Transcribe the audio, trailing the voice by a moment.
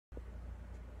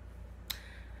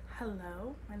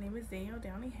Hello, my name is Danielle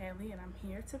Hadley, and I'm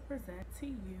here to present to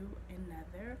you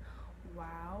another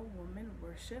Wow Woman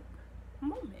Worship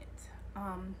moment.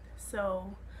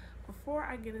 So before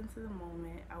I get into the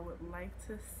moment, I would like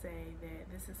to say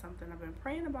that this is something I've been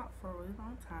praying about for a really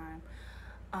long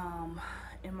time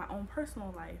in my own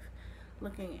personal life,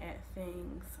 looking at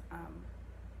things,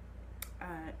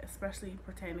 especially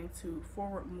pertaining to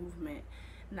forward movement,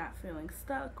 not feeling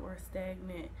stuck or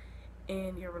stagnant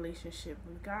in your relationship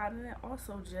with God, and then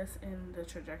also just in the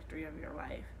trajectory of your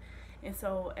life. And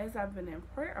so, as I've been in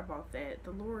prayer about that,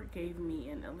 the Lord gave me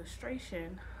an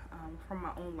illustration from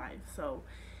my own life. So,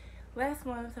 last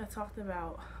month I talked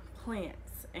about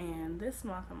plants, and this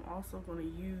month I'm also going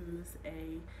to use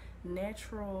a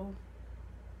natural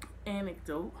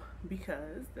anecdote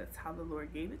because that's how the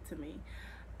Lord gave it to me.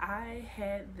 I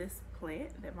had this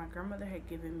plant that my grandmother had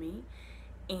given me,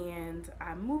 and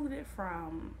I moved it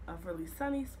from a really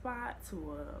sunny spot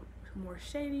to a more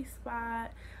shady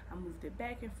spot. I moved it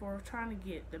back and forth trying to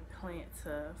get the plant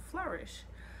to flourish.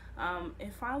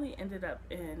 It finally ended up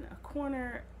in a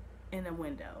corner in a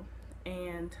window,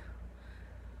 and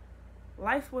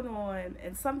life went on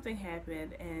and something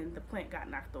happened and the plant got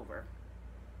knocked over.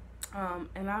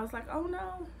 And I was like, oh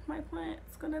no, my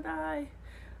plant's gonna die.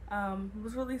 It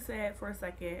was really sad for a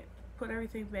second. Put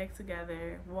everything back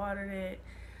together, watered it,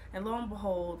 and lo and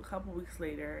behold, a couple weeks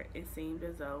later, it seemed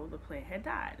as though the plant had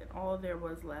died, and all there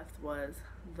was left was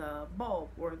the bulb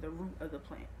or the root of the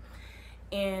plant.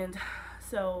 And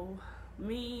so,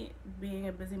 me being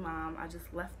a busy mom, I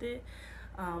just left it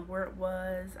where it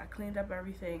was. I cleaned up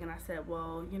everything, and I said,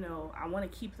 well, I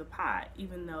want to keep the pot,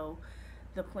 even though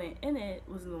the plant in it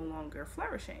was no longer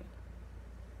flourishing.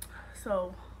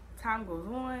 So, time goes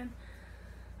on.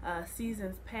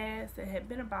 Seasons passed. It had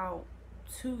been about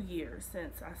 2 years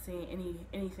since I seen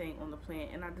anything on the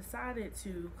plant, and I decided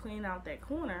to clean out that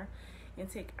corner and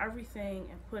take everything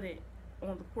and put it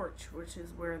on the porch, which is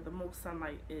where the most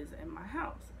sunlight is in my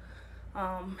house.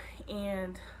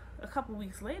 And a couple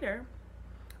weeks later,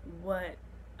 what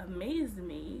amazed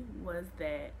me was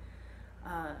that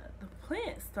the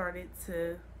plant started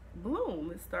to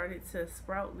bloom. It started to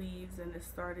sprout leaves and it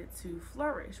started to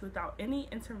flourish without any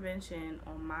intervention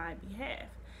on my behalf.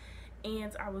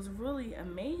 And I was really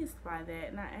amazed by that.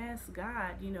 And I asked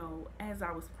God, as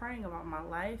I was praying about my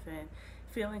life and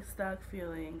feeling stuck,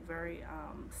 feeling very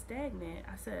stagnant,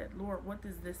 I said, Lord, what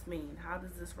does this mean? How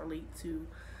does this relate to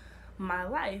my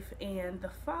life? And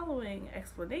the following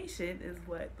explanation is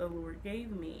what the Lord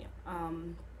gave me.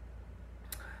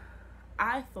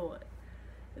 I thought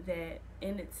that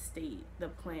in its state the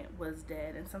plant was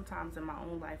dead, and sometimes in my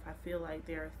own life I feel like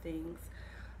there are things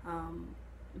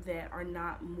that are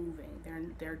not moving.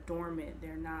 They're dormant.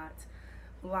 They're not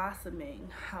blossoming.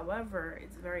 However,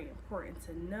 it's very important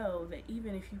to know that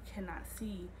even if you cannot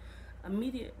see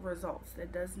immediate results,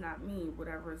 that does not mean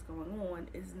whatever is going on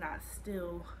is not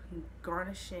still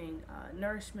garnishing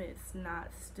nourishment. It's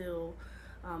not still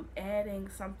adding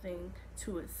something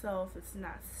to itself. It's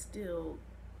not still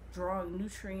drawing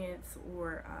nutrients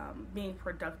or being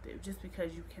productive just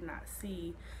because you cannot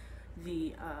see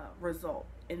the result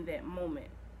in that moment.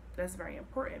 That's very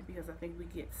important because I think we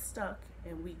get stuck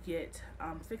and we get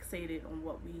fixated on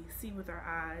what we see with our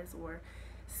eyes or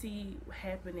see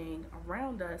happening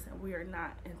around us, and we are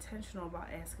not intentional about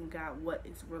asking God what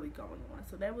is really going on.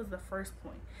 So that was the first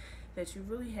point, that you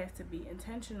really have to be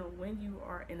intentional when you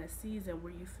are in a season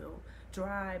where you feel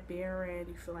dry, barren,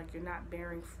 you feel like you're not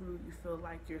bearing fruit, you feel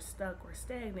like you're stuck or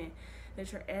stagnant,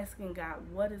 that you're asking God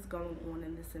what is going on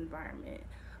in this environment.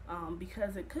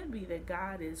 Because it could be that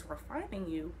God is refining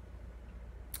you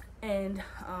and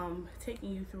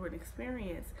taking you through an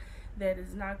experience that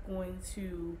is not going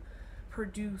to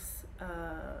produce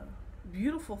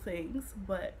beautiful things,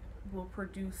 but will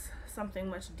produce something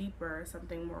much deeper,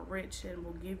 something more rich, and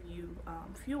will give you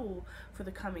fuel for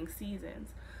the coming seasons.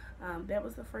 That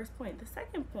was the first point. The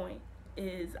second point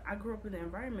is I grew up in an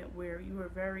environment where you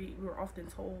were often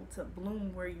told to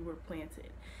bloom where you were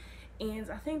planted.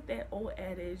 And I think that old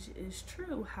adage is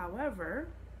true. However,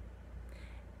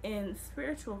 in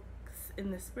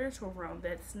the spiritual realm,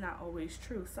 that's not always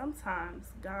true. Sometimes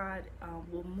God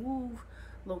will move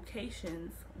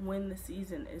locations when the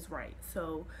season is right.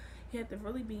 So you have to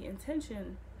really be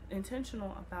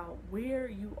intentional about where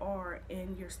you are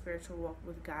in your spiritual walk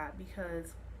with God,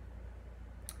 because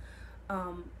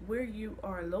where you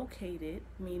are located,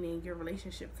 meaning your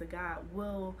relationship to God,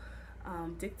 will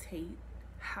dictate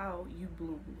how you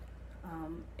bloom.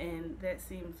 And that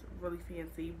seems really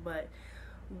fancy, but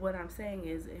what I'm saying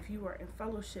is if you are in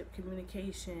fellowship,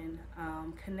 communication,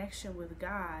 connection with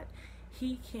God,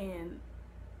 He can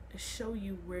show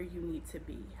you where you need to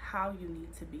be, how you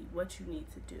need to be, what you need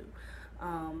to do.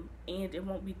 And it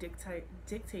won't be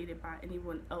dictated by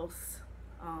anyone else,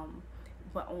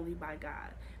 but only by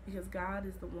God. Because God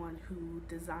is the one who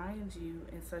designed you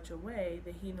in such a way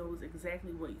that He knows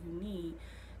exactly what you need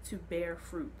to bear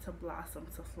fruit, to blossom,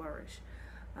 to flourish.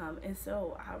 And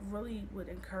so I really would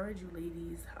encourage you,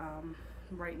 ladies,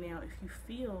 right now, if you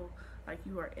feel like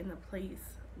you are in a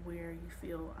place where you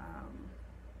feel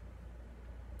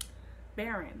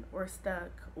barren or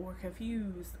stuck or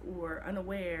confused or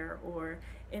unaware or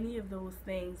any of those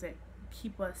things that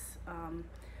keep us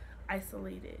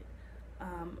isolated,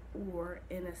 or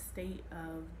in a state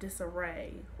of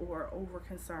disarray or over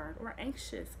concerned or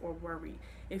anxious or worried.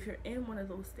 If you're in one of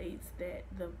those states, that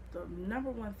the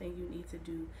number one thing you need to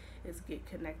do is get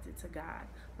connected to God,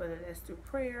 whether that's through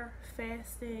prayer,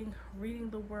 fasting,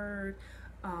 reading the word,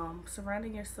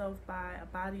 surrounding yourself by a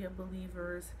body of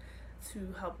believers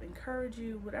to help encourage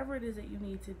you, whatever it is that you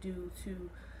need to do to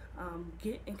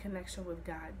get in connection with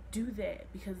God. Do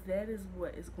that, because that is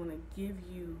what is going to give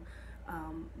you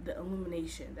the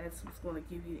illumination. That's what's going to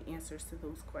give you the answers to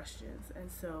those questions. And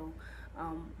so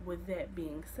with that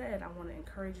being said, I want to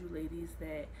encourage you, ladies,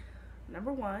 that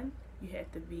number one, you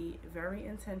have to be very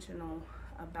intentional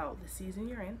about the season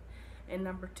you're in. And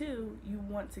number two, you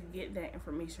want to get that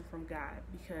information from God,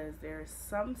 because there's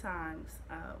sometimes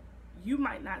you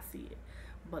might not see it,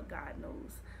 but God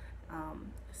knows.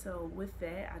 So with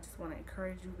that, I just want to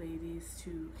encourage you, ladies,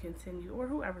 to continue, or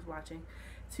whoever's watching,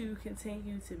 to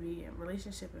continue to be in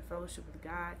relationship and fellowship with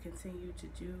God. Continue to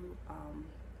do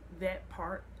that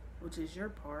part, which is your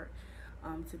part,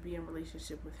 to be in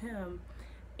relationship with Him,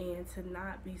 and to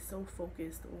not be so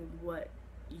focused on what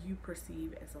you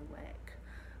perceive as a lack,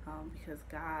 because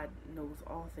God knows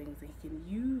all things, and He can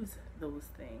use those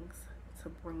things to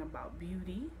bring about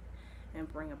beauty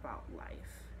and bring about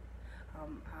life.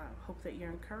 I hope that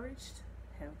you're encouraged.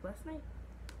 Have a blessed night.